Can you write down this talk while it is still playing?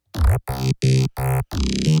Nerdcognito.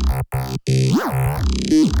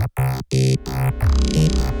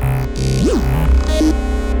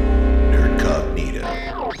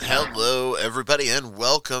 Hello, everybody, and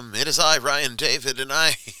welcome. It is I, Ryan David, and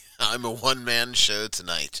I'm a one-man show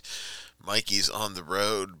tonight. Mikey's on the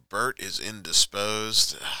road. Bert is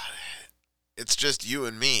indisposed. It's just you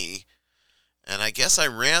and me, and I guess I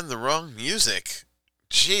ran the wrong music.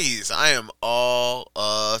 Jeez, I am all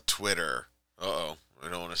Twitter. Uh-oh, I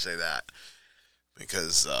don't want to say that,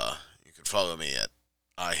 because you can follow me at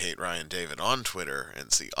I Hate Ryan David on Twitter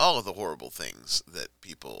and see all of the horrible things that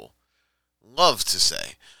people love to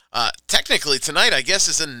say. Technically, tonight, I guess,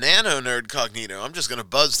 is a nano nerdcognito. I'm just going to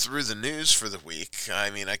buzz through the news for the week. I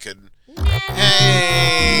mean, I could...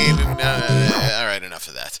 Hey! All right, enough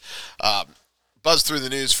of that. Buzz through the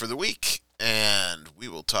news for the week, and we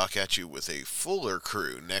will talk at you with a fuller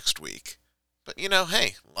crew next week. But, you know,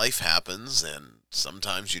 hey, life happens, and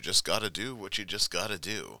sometimes you just got to do what you just got to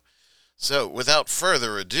do. So, without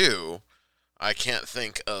further ado, I can't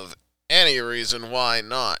think of any reason why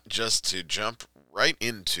not just to jump right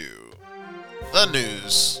into the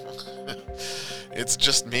news. It's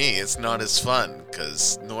just me. It's not as fun,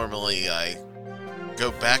 because normally I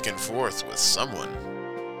go back and forth with someone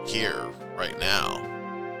here right now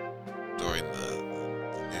during the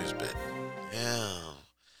news bit. Yeah.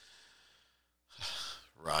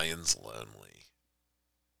 Ryan's lonely.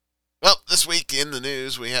 Well, this week in the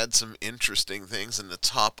news, we had some interesting things, and the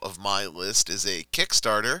top of my list is a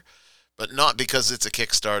Kickstarter, but not because it's a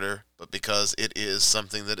Kickstarter, but because it is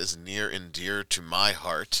something that is near and dear to my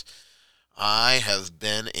heart. I have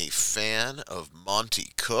been a fan of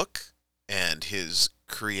Monty Cook and his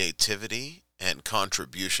creativity and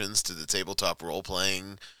contributions to the tabletop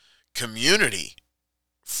role-playing community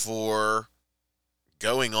for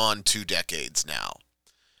going on 2 decades now.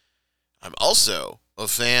 I'm also a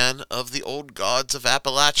fan of the Old Gods of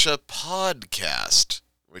Appalachia podcast,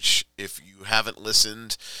 which, if you haven't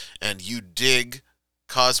listened and you dig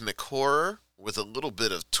cosmic horror with a little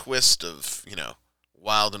bit of twist of, you know,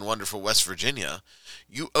 wild and wonderful West Virginia,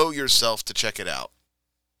 you owe yourself to check it out.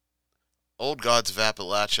 Old Gods of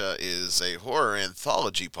Appalachia is a horror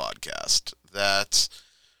anthology podcast that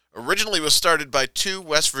originally was started by 2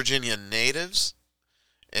 West Virginia natives.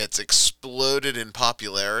 It's exploded in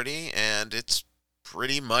popularity, and it's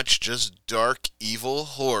pretty much just dark, evil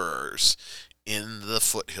horrors in the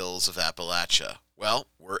foothills of Appalachia. Well,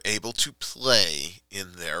 we're able to play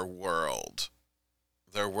in their world.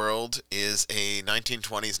 Their world is a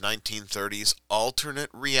 1920s, 1930s alternate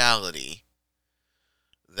reality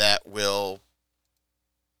that will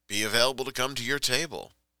be available to come to your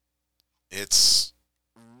table. It's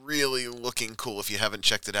really looking cool. If you haven't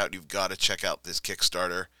checked it out, you've got to check out this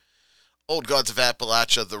Kickstarter. Old Gods of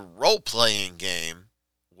Appalachia, the role-playing game,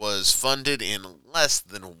 was funded in less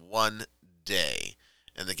than 1 day.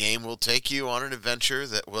 And the game will take you on an adventure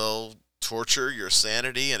that will torture your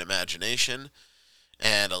sanity and imagination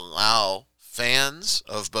and allow fans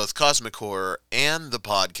of both cosmic horror and the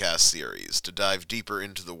podcast series to dive deeper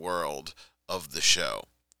into the world of the show.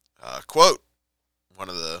 Quote one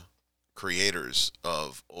of the creators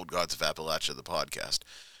of Old Gods of Appalachia, the podcast: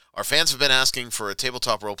 "Our fans have been asking for a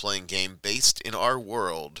tabletop role-playing game based in our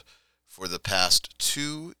world for the past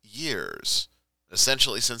 2 years,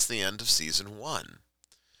 essentially since the end of Season 1.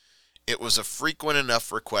 It was a frequent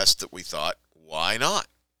enough request that we thought, why not?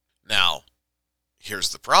 Now, here's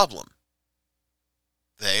the problem.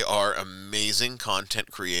 They are amazing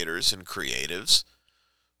content creators and creatives,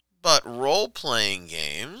 but role-playing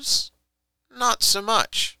games, not so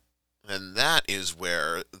much. And that is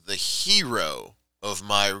where the hero of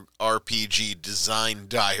my RPG design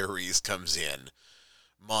diaries comes in.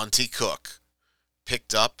 Monty Cook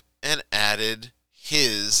picked up and added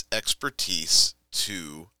his expertise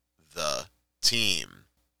to the team.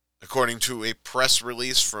 According to a press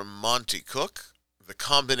release from Monty Cook, the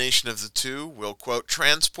combination of the two will, quote,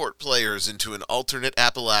 transport players into an alternate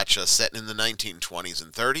Appalachia set in the 1920s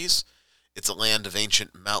and 30s. It's a land of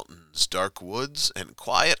ancient mountains, dark woods, and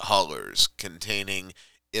quiet hollers containing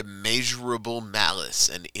immeasurable malice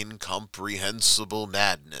and incomprehensible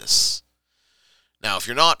madness." Now, if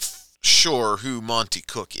you're not sure who Monty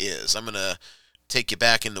Cook is, I'm going to take you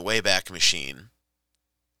back in the Wayback Machine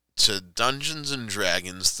to Dungeons &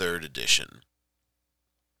 Dragons 3rd Edition.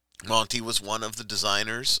 Monty was one of the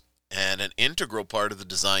designers and an integral part of the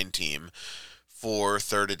design team for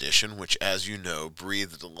 3rd Edition, which, as you know,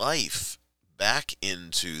 breathed life back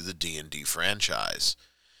into the D&D franchise.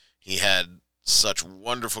 He had such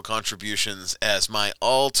wonderful contributions as my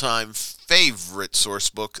all-time favorite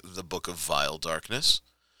source book, The Book of Vile Darkness.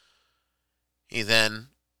 He then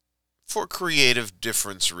for creative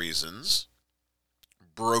difference reasons,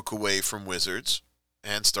 broke away from Wizards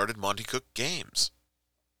and started Monte Cook Games,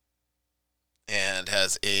 and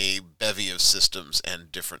has a bevy of systems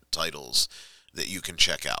and different titles that you can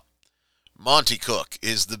check out. Monte Cook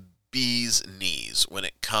is the bee's knees when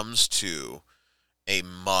it comes to a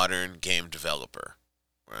modern game developer.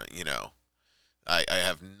 I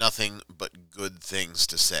have nothing but good things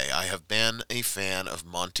to say. I have been a fan of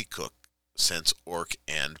Monte Cook since Orc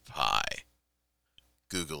and Pie.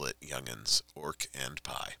 Google it, youngins. Orc and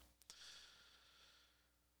Pie.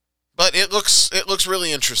 But it looks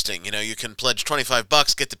really interesting. You can pledge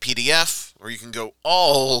 $25, get the PDF, or you can go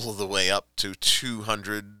all the way up to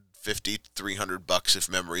 $250, $300 if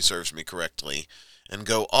memory serves me correctly, and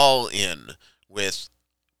go all in with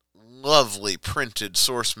lovely printed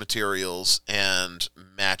source materials and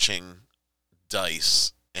matching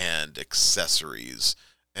dice and accessories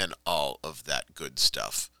and all of that good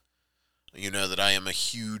stuff. You know that I am a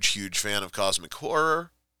huge, huge fan of cosmic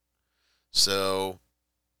horror, so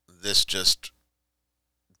this just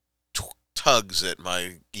tugs at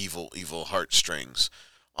my evil, evil heartstrings.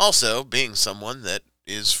 Also, being someone that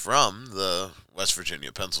is from the West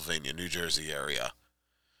Virginia, Pennsylvania, New Jersey area,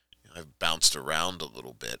 I've bounced around a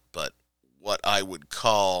little bit, but what I would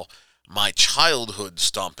call my childhood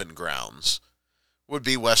stomping grounds would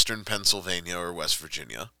be Western Pennsylvania or West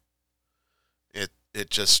Virginia. It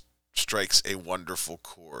just strikes a wonderful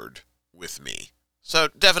chord with me. So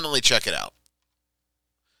definitely check it out.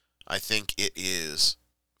 I think it is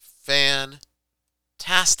fantastic.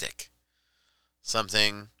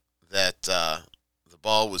 Something that the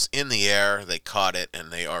ball was in the air, they caught it, and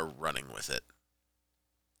they are running with it.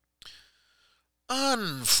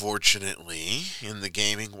 Unfortunately, in the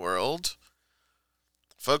gaming world,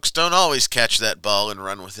 folks don't always catch that ball and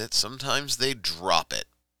run with it. Sometimes they drop it.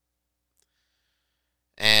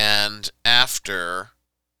 And after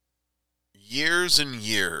years and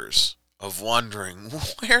years of wondering,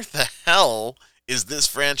 where the hell is this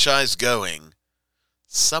franchise going,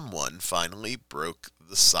 someone finally broke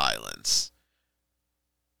the silence.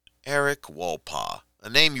 Eric Wolpaw, a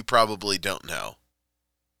name you probably don't know.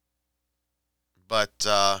 But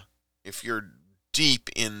if you're deep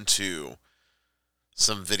into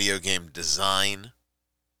some video game design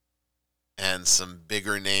and some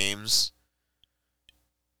bigger names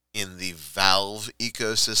in the Valve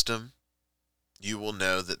ecosystem, you will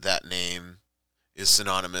know that that name is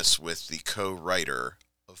synonymous with the co-writer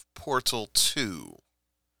of Portal 2.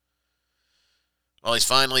 Well, he's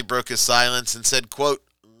finally broke his silence and said, quote,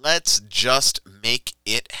 "Let's just make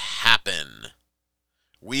it happen.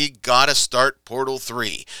 We gotta start Portal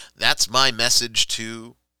 3. That's my message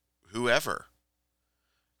to whoever."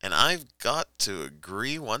 And I've got to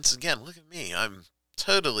agree once again. Look at me. I'm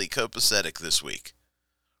totally copacetic this week.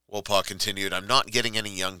 Wolpaw continued, "I'm not getting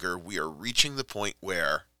any younger. We are reaching the point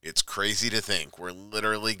where it's crazy to think we're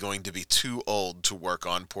literally going to be too old to work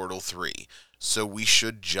on Portal 3. So we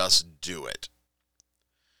should just do it."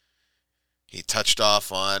 He touched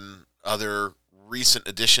off on other recent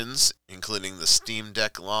additions, including the Steam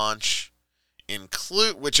Deck launch,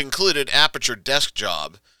 which included Aperture Desk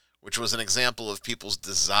Job, which was an example of people's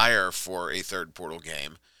desire for a third Portal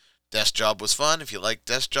game. Desk Job was fun. If you like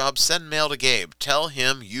Desk Job, send mail to Gabe. Tell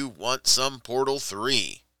him you want some Portal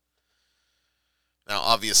 3. Now,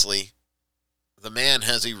 obviously, the man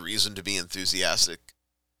has a reason to be enthusiastic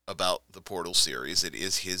about the Portal series. It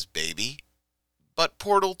is his baby. But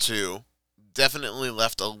Portal 2 definitely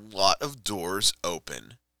left a lot of doors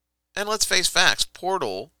open. And let's face facts,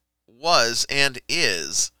 Portal was and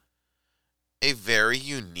is a very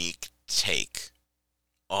unique take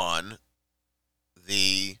on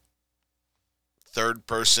the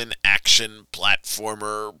third-person action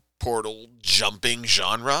platformer portal jumping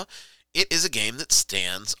genre. It is a game that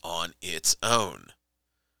stands on its own.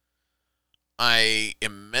 I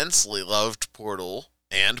immensely loved Portal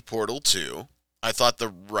and Portal 2. I thought the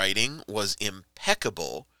writing was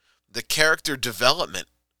impeccable. The character development,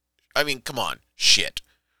 I mean, come on, shit.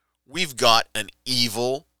 We've got an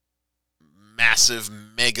evil, massive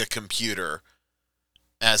mega computer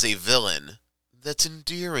as a villain that's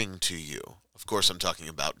endearing to you. Of course, I'm talking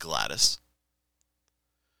about GLaDOS.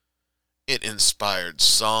 It inspired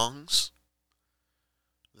songs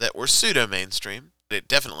that were pseudo-mainstream. It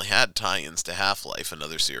definitely had tie-ins to Half-Life,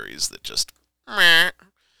 another series that just meh.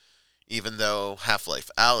 Even though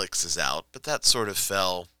Half-Life Alyx is out, but that sort of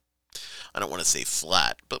fell, I don't want to say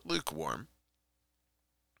flat, but lukewarm.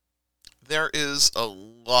 There is a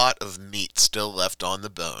lot of meat still left on the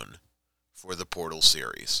bone for the Portal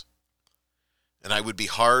series. And I would be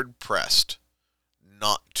hard-pressed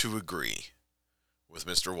not to agree with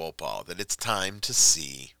Mr. Wolpaw that it's time to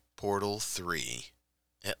see Portal 3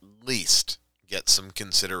 at least get some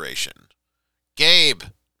consideration. Gabe,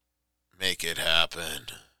 make it happen.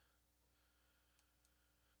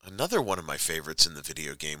 Another one of my favorites in the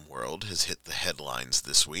video game world has hit the headlines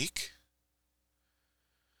this week.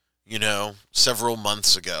 You know, several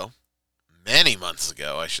months ago, many months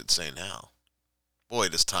ago, I should say now. Boy,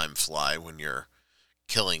 does time fly when you're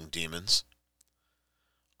killing demons.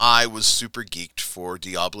 I was super geeked for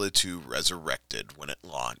Diablo 2 Resurrected when it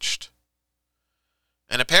launched.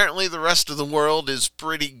 And apparently the rest of the world is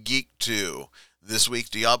pretty geeked too. This week,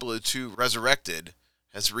 Diablo 2 Resurrected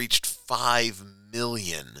has reached 5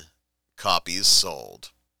 million copies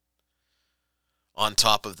sold. On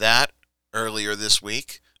top of that, earlier this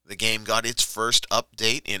week, the game got its first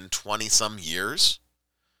update in 20-some years.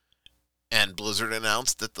 And Blizzard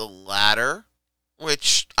announced that the latter,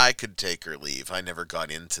 which I could take or leave, I never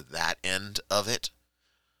got into that end of it,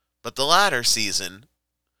 but the latter season,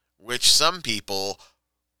 which some people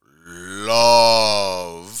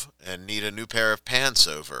love and need a new pair of pants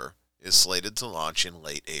over, is slated to launch in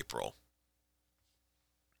late April.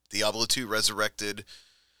 Diablo 2 Resurrected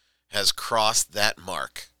has crossed that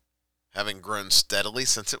mark, having grown steadily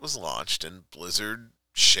since it was launched, and Blizzard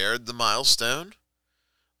shared the milestone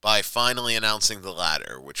by finally announcing the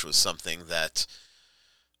latter, which was something that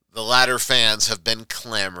the latter fans have been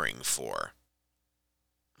clamoring for.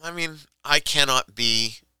 I mean, I cannot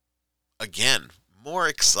be, again, more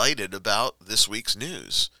excited about this week's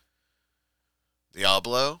news.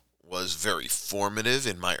 Diablo was very formative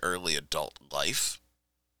in my early adult life.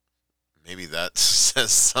 Maybe that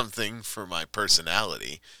says something for my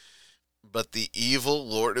personality. But the evil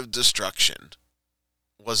Lord of Destruction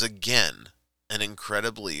was again an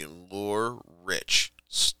incredibly lore-rich,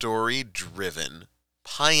 story-driven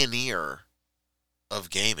pioneer of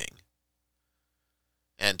gaming.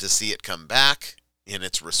 And to see it come back in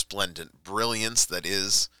its resplendent brilliance that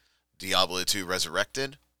is Diablo 2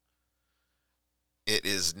 Resurrected, it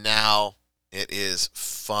is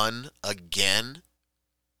fun again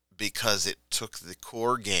because it took the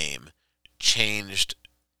core game, changed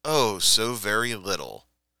so very little,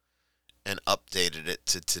 and updated it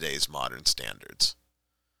to today's modern standards.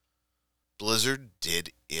 Blizzard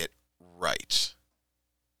did it right.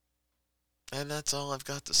 And that's all I've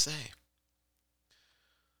got to say.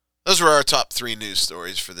 Those were our top 3 news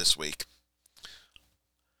stories for this week.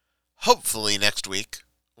 Hopefully next week,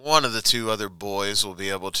 one of the 2 other boys will be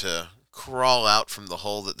able to crawl out from the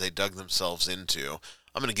hole that they dug themselves into.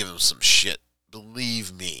 I'm going to give them some shit.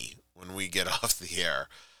 Believe me, when we get off the air,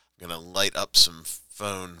 I'm going to light up some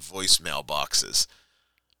phone voicemail boxes.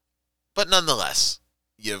 But nonetheless,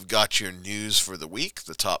 you've got your news for the week,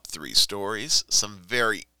 the top 3 stories, some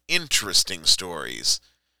very interesting stories,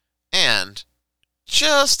 and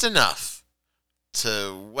just enough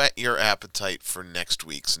to whet your appetite for next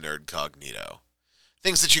week's Nerdcognito.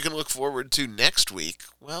 Things that you can look forward to next week,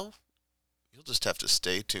 well, you'll just have to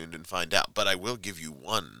stay tuned and find out. But I will give you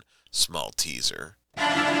one small teaser.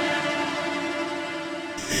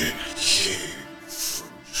 It came from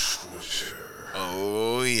Twitter.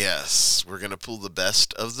 Oh, yes. We're going to pull the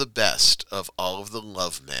best of all of the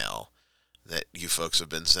love mail that you folks have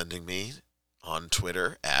been sending me on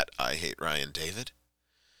Twitter at IHateRyanDavid.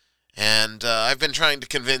 And I've been trying to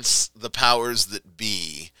convince the powers that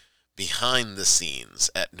be behind the scenes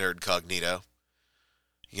at Nerdcognito.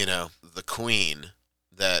 You know, the queen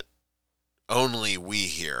that only we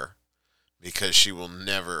hear, because she will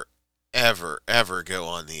never, ever, ever go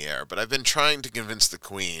on the air. But I've been trying to convince the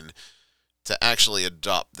queen to actually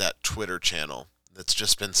adopt that Twitter channel that's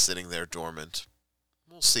just been sitting there dormant.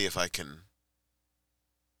 We'll see if I can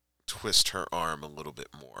twist her arm a little bit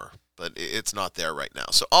more, but it's not there right now.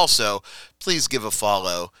 So also, please give a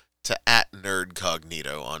follow to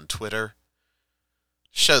 @Nerdcognito on Twitter.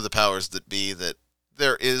 Show the powers that be that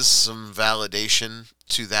there is some validation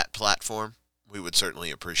to that platform. We would certainly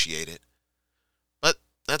appreciate it. But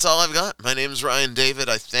that's all I've got. My name is Ryan David.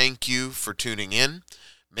 I thank you for tuning in.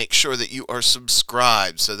 Make sure that you are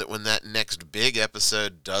subscribed so that when that next big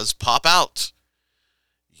episode does pop out,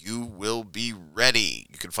 you will be ready.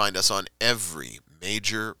 You can find us on every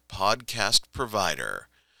major podcast provider.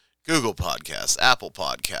 Google Podcasts, Apple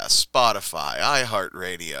Podcasts, Spotify,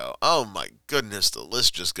 iHeartRadio. Oh my goodness, the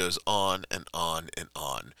list just goes on and on and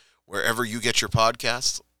on. Wherever you get your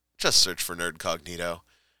podcasts, just search for Nerdcognito.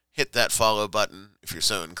 Hit that follow button if you're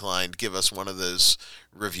so inclined. Give us one of those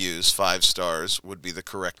reviews. 5 stars would be the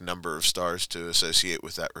correct number of stars to associate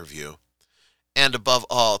with that review. And above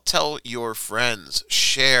all, tell your friends.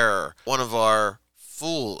 Share one of our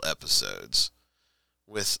full episodes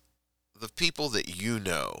with the people that you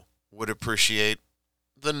know would appreciate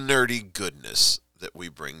the nerdy goodness that we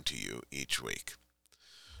bring to you each week.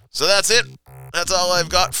 So that's it. That's all I've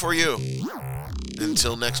got for you.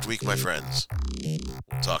 Until next week, my friends.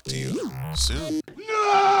 We'll talk to you soon.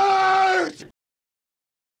 No!